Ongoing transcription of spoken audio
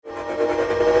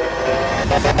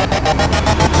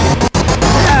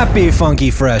Happy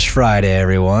Funky Fresh Friday,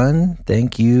 everyone.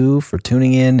 Thank you for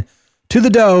tuning in to The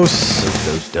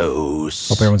Dose. Dose.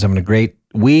 Hope everyone's having a great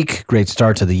week, great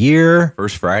start to the year.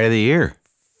 First Friday of the year.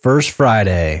 First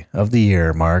Friday of the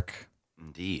year, Mark.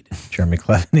 Indeed. Jeremy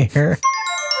Clevin here.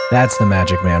 That's the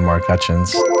magic man, Mark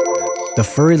Hutchins. The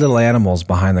furry little animals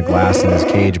behind the glass in his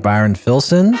cage, Byron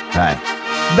Filson. Hi.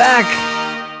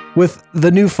 Back with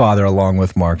the new father along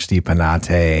with Mark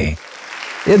DiPanate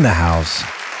in the house.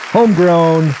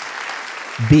 Homegrown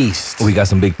beast. We got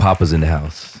some big papas in the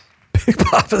house. Big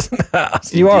Papa's in the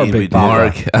house. You are a Indeed, we big do.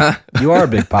 papa. Mark. You are a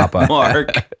big papa. Mark.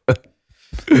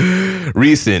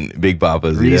 Recent big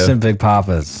papas. Recent big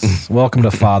papas. Welcome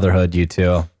to fatherhood, you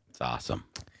two. It's awesome.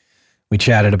 We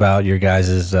chatted about your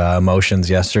guys' emotions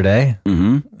yesterday.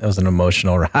 Mm-hmm. It was an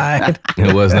emotional ride.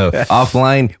 It was no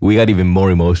offline. We got even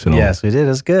more emotional. Yes, we did. It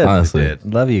was good. honestly, We it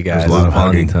did. Love you was guys. a lot of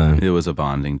bonding time. It was a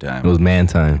bonding time. It was man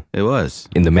time It was.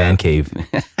 in the man cave.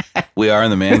 We are in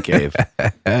the man cave.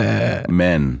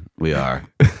 Men, we are.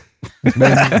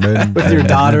 With your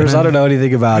daughters. I don't know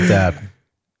anything about that.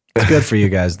 It's good for you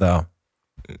guys, though.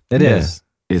 It Yeah. is.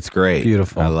 It's great.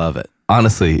 Beautiful. I love it.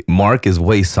 Honestly, Mark is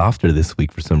way softer this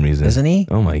week for some reason. Isn't he?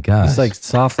 Oh my gosh. He's like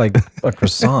soft like a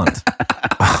croissant.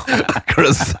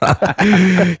 croissant.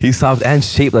 He's soft and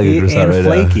shaped like a croissant And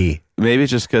right flaky. Maybe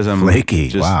it's just because I'm Flaky.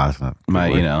 Just Wow. That's not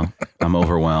I'm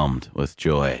overwhelmed with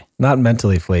joy. Not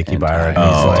mentally flaky, And Byron. tired.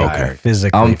 He's Oh, like okay.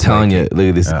 physically I'm telling flaky. you, look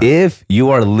at this. If you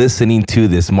are listening to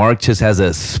this, Mark just has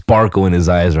a sparkle in his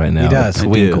eyes right now. He does. A I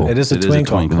twinkle. It is a It is a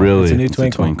twinkle. twinkle. Really? It's a new It's a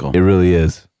twinkle. twinkle. It really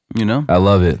is. You know, I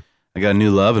love it. I got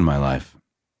new love in my life.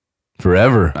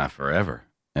 Forever. Not forever.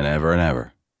 And ever and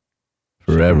ever.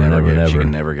 Forever and ever and She ever.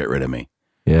 can never get rid of me.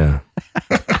 Yeah.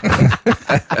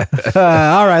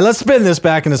 All right, let's spin this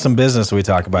back into some business we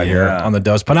talk about here Yeah. on the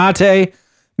Dose. Panate,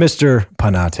 Mr.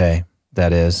 Panate,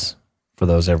 that is,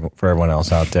 for everyone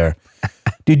else out there.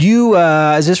 Did you,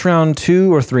 is this round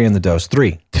 2 or 3 in the Dose?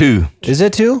 3. Two. Is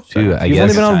it 2? Two, I You've guess.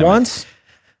 only been on Time. once?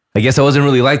 I guess I wasn't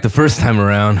really like the first time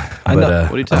around. I But, know.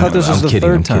 What are you I talking thought this about? was the kidding,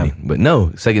 third I'm time. kidding. But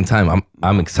no, second time.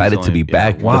 I'm excited to only- be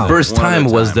back. yeah, Wow. The first one at a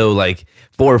time was time. though like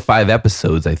 4 or 5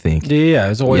 episodes, I think. Yeah, it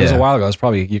was a Yeah. while ago. It was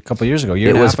probably a couple years ago.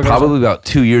 It was probably about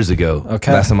 2 years ago.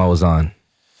 Okay. Last time I was on.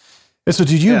 So,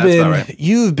 dude, Yeah, that's about right.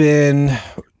 you've been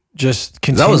just That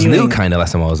continuing. was new kind of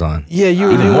last time I was on. Yeah, you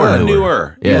Even were more newer.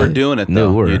 Newer. You Yeah. were doing it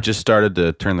though. Newer. You just started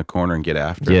to turn the corner and get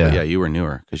after it. Yeah. But yeah, you were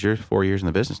newer because you're 4 years in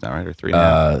the business now, right? Or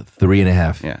 3.5.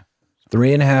 3.5. Yeah.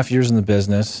 3.5 years in the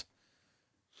business.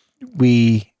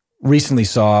 We recently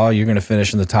saw you're going to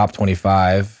finish in the top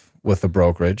 25 with the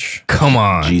brokerage. Come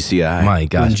on. GCI. My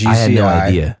gosh. Doing I had no GCI.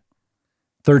 idea.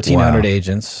 1,300 Wow.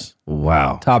 agents,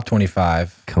 Wow. top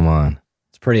 25. Come on.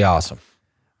 It's pretty awesome.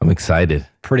 I'm excited.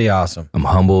 Pretty awesome. I'm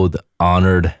humbled,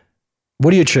 honored. What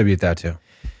do you attribute that to?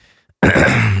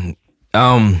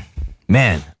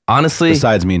 Man, honestly,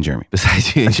 Besides me and Jeremy.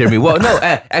 besides you and Jeremy. Well, no,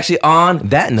 actually, on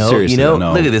that note, Seriously, you know,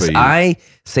 no, look at this. but you- I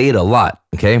say it a lot,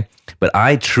 okay? But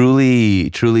I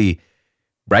truly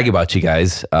brag about you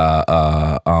guys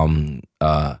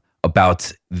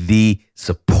about the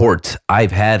support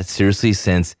I've had, seriously,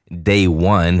 since day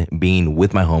one, being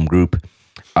with my home group.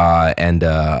 You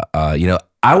know,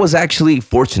 I was actually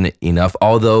fortunate enough,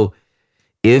 although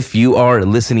if you are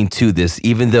listening to this,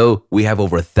 even though we have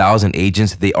over 1,000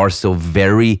 agents, they are still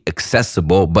very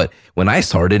accessible. But when I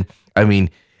started, I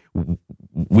mean,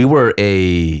 we were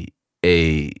a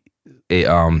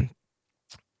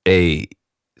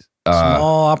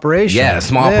Small operation. yeah,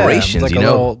 small operations, Like you a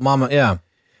know. little mama, yeah.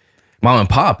 mom and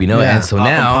pop, you know, Yeah, and so pop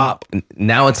and now, pop.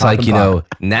 now it's Pop like, and you know,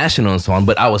 pop. national and so on.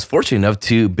 But I was fortunate enough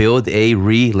to build a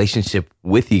relationship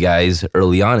with you guys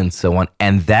early on and so on,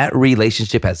 and that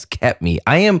relationship has kept me.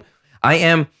 I am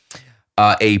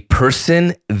a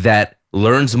person that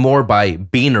learns more by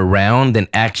being around than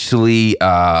actually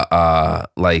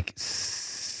like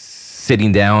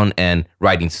sitting down and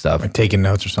writing stuff. Like taking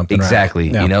notes or something. right? Exactly.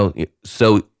 Yeah. You know,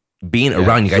 so being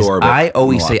around you guys, absorb it I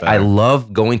always a lot say I better.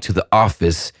 love going to the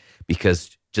office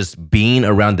because just being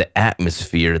around the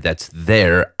atmosphere that's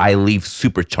there, I leave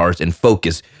supercharged and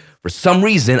focused. For some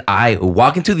reason, I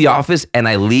walk into the office and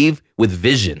I leave with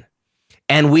vision.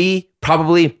 And we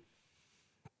probably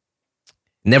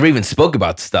never even spoke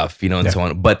about stuff, you know, and Yeah. so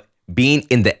on. But being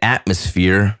in the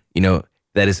atmosphere, you know,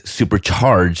 that is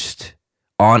supercharged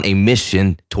on a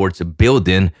mission towards a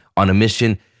building, on a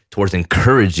mission towards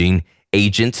encouraging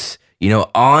agents, you know,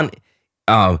 on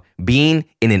being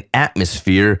in an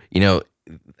atmosphere, you know,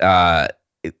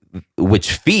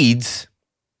 which feeds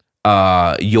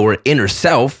your inner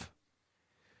self,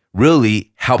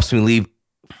 really helps me leave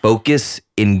focused,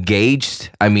 engaged.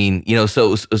 I mean,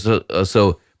 so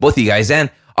both of you guys,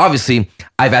 and obviously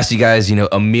I've asked you guys,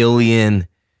 a million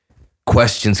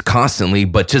questions constantly,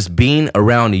 but just being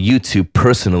around YouTube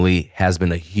personally has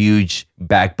been a huge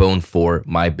backbone for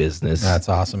my business. That's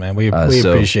awesome, man. We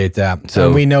appreciate that.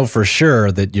 And we know for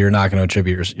sure that you're not going to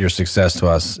attribute your success to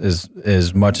us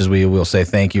as much as we will say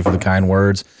thank you for the kind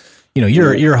words.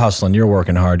 You're hustling, you're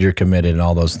working hard, you're committed, and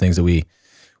all those things that we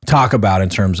talk about in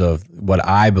terms of what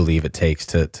I believe it takes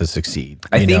to succeed.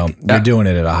 I think you're doing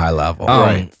it at a high level.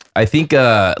 Right. I think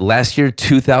last year,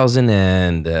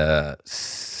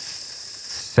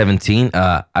 2017,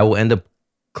 I will end up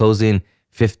closing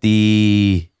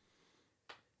 50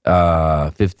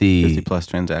 plus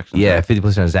transactions. Yeah, right? 50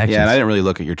 plus transactions. Yeah, and I didn't really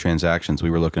look at your transactions. We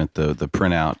were looking at the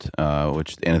printout,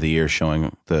 which at the end of the year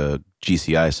showing the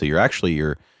GCI. So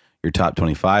your top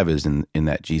 25 is in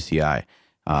that GCI.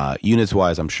 Units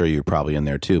wise, I'm sure you're probably in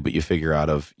there too, but you figure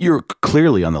you're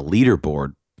clearly on the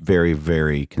leaderboard very,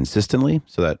 very consistently.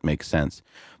 So that makes sense.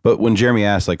 But when Jeremy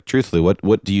asked, like, truthfully,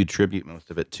 what do you attribute most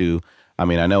of it to? I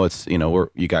mean, I know it's,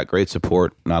 you got great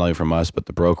support, not only from us, but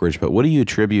the brokerage, but what do you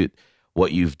attribute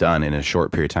what you've done in a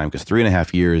short period of time? Because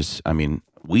 3.5 years, I mean,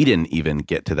 we didn't even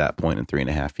get to that point in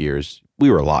 3.5 years.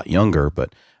 We were a lot younger,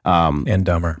 but and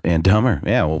dumber.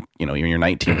 Yeah. Well, you're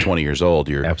 19, 20 years old.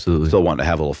 You're absolutely still wanting to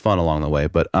have a little fun along the way.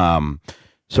 But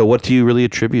so what do you really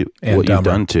attribute what you've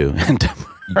done to?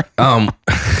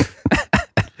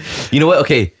 You know what?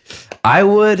 Okay. I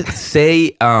would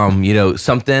say,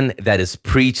 something that is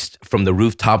preached from the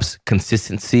rooftops: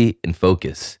 consistency and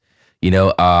focus. We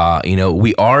are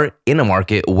in a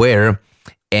market where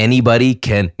anybody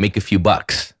can make a few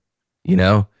bucks.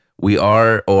 We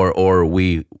are, or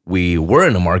we were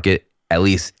in a market, at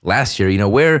least last year,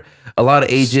 where a lot of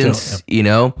agents,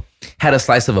 had a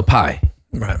slice of a pie,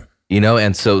 right?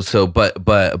 And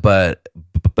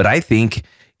but I think,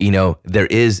 there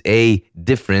is a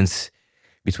difference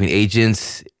between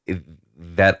agents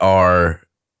that are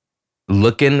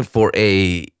looking for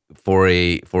a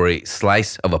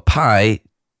slice of a pie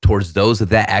towards those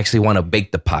that actually want to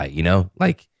bake the pie,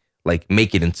 like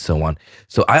make it and so on.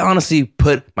 So I honestly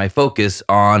put my focus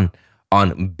on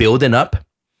building up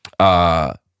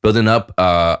my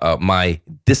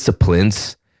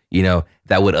disciplines,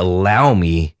 that would allow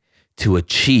me to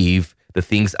achieve the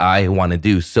things I want to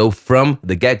do. So from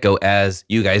the get-go, as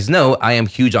you guys know, I am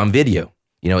huge on video.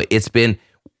 It's been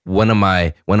one of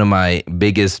my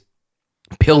biggest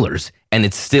pillars, and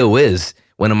it still is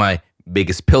one of my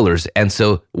biggest pillars. And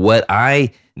so what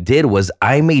I did was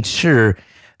I made sure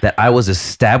that I was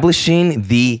establishing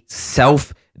the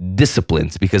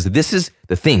self-disciplines, because this is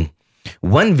the thing.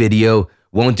 One video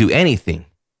won't do anything,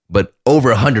 but over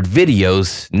 100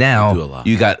 videos, now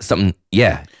you got something.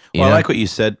 Yeah. Well, I like what you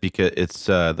said, because it's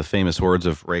the famous words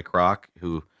of Ray Kroc,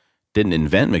 who didn't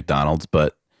invent McDonald's,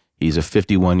 but he's a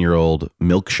 51-year-old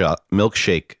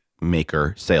milkshake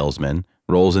maker salesman,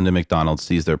 rolls into McDonald's,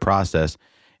 sees their process,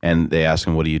 and they ask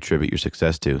him, what do you attribute your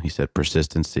success to? He said,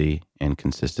 persistency and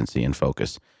consistency and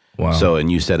focus. Wow. So,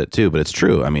 and you said it too, but it's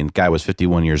true. I mean, guy was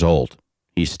 51 years old.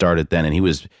 He started then,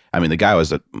 and the guy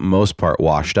was at most part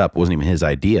washed up. It wasn't even his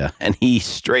idea. And he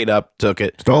straight up took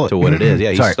it to what it is.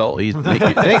 Yeah, he stole.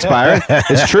 Thanks, Byron.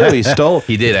 It's true. He stole.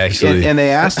 He did, actually. And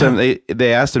they asked him,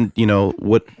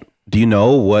 what do you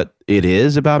know what it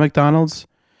is about McDonald's?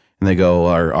 And they go,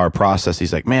 our process.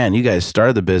 He's like, man, you guys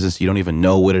started the business. You don't even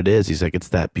know what it is. He's like, it's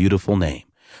that beautiful name.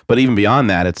 But even beyond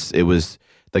that, it was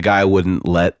the guy wouldn't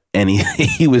let anything.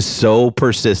 He was so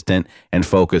persistent and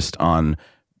focused on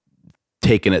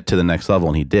taking it to the next level,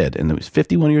 and he did. And he was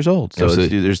 51 years old. So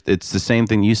it's the same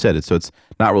thing you said. So it's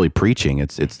not really preaching.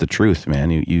 It's the truth,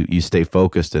 man. You stay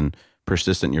focused and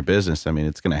persistent in your business. I mean,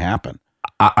 it's going to happen.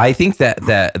 I think that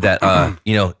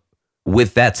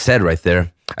with that said right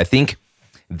there, I think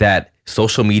that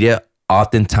social media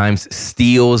oftentimes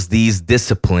steals these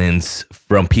disciplines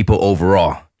from people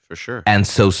overall. For sure. And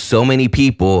so many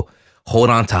people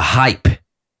hold on to hype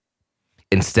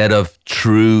instead of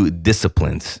true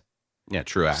disciplines. Yeah,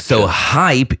 true action. So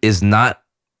hype is not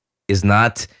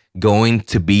going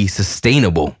to be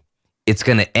sustainable. It's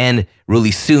going to end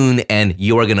really soon, and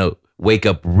you are going to wake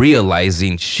up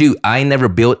realizing, shoot, I never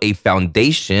built a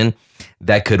foundation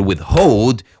that could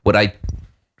withhold what I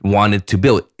wanted to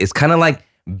build. It's kind of like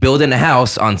building a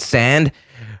house on sand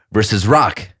versus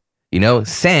rock.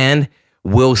 Sand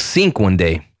will sink one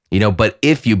day, but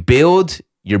if you build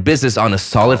your business on a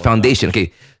solid foundation,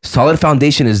 okay, solid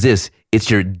foundation is this. It's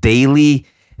your daily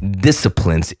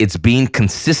disciplines. It's being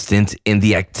consistent in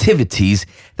the activities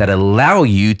that allow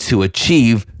you to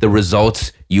achieve the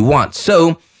results you want.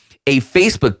 So a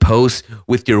Facebook post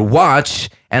with your watch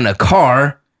and a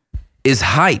car is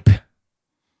hype.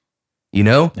 You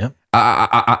know? Yep.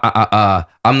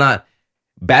 I'm not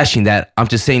bashing that. I'm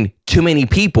just saying too many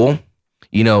people,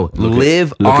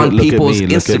 live on people's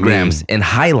Instagrams and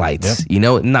highlights,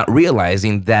 not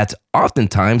realizing that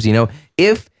oftentimes,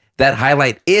 if that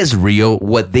highlight is real,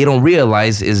 what they don't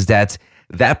realize is that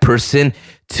person,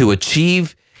 to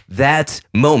achieve that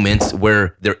moment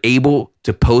where they're able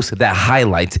to post that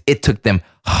highlight, it took them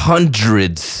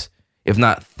hundreds, if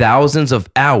not thousands of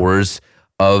hours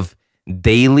of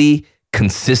daily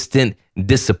consistent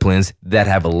disciplines that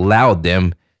have allowed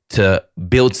them to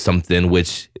build something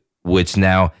which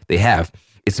now they have.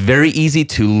 It's very easy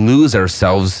to lose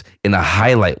ourselves in a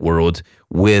highlight world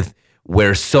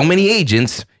where so many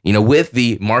agents, with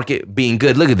the market being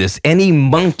good. Look at this. Any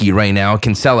monkey right now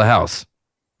can sell a house.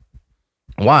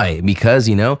 Why? Because,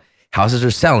 houses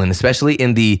are selling, especially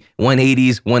in the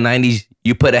 180s, 190s.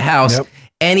 You put a house,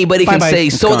 anybody can say,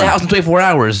 sold the house in 24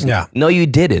 hours. Yeah. No, you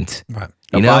didn't. Right.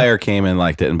 A buyer came and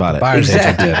liked it and bought it.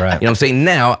 Exactly. Did, right. You know what I'm saying?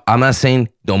 Now, I'm not saying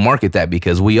don't market that,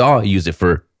 because we all use it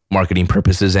for marketing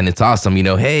purposes and it's awesome.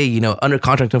 Hey, under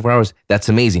contract 24 hours, that's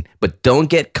amazing. But don't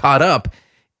get caught up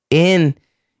in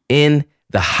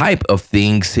the hype of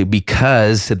things,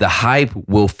 because the hype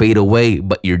will fade away,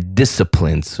 but your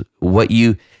disciplines, what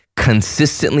you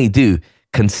consistently do.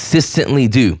 I'm going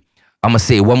to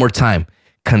say it one more time.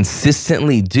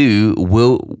 Consistently do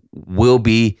will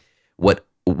be what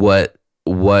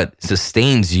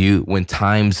sustains you when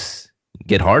times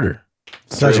get harder.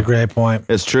 Such a great point.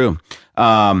 It's true.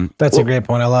 That's a great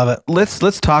point. I love it.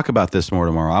 Let's talk about this more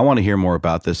tomorrow. I want to hear more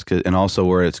about this, and also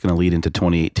where it's going to lead into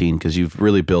 2018, because you've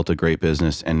really built a great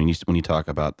business. And when you talk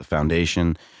about the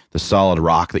foundation, the solid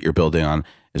rock that you're building on,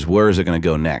 is where is it going to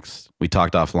go next? We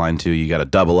talked offline too. You got to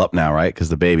double up now, right? Because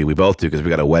the baby, we both do, because we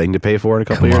got a wedding to pay for in a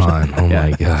couple years. Oh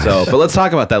my God. So, but let's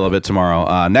talk about that a little bit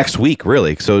tomorrow. Next week,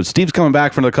 really. So Steve's coming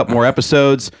back for another couple more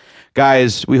episodes.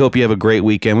 Guys, we hope you have a great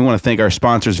weekend. We want to thank our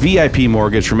sponsors, VIP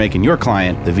Mortgage, for making your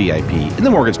client the VIP in the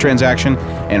mortgage transaction,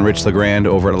 and Rich LeGrand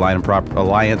over at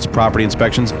Alliance Property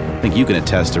Inspections. I think you can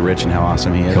attest to Rich and how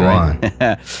awesome he is. Come on.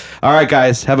 All right,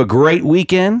 guys, have a great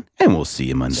weekend, and we'll see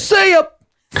you Monday. See ya.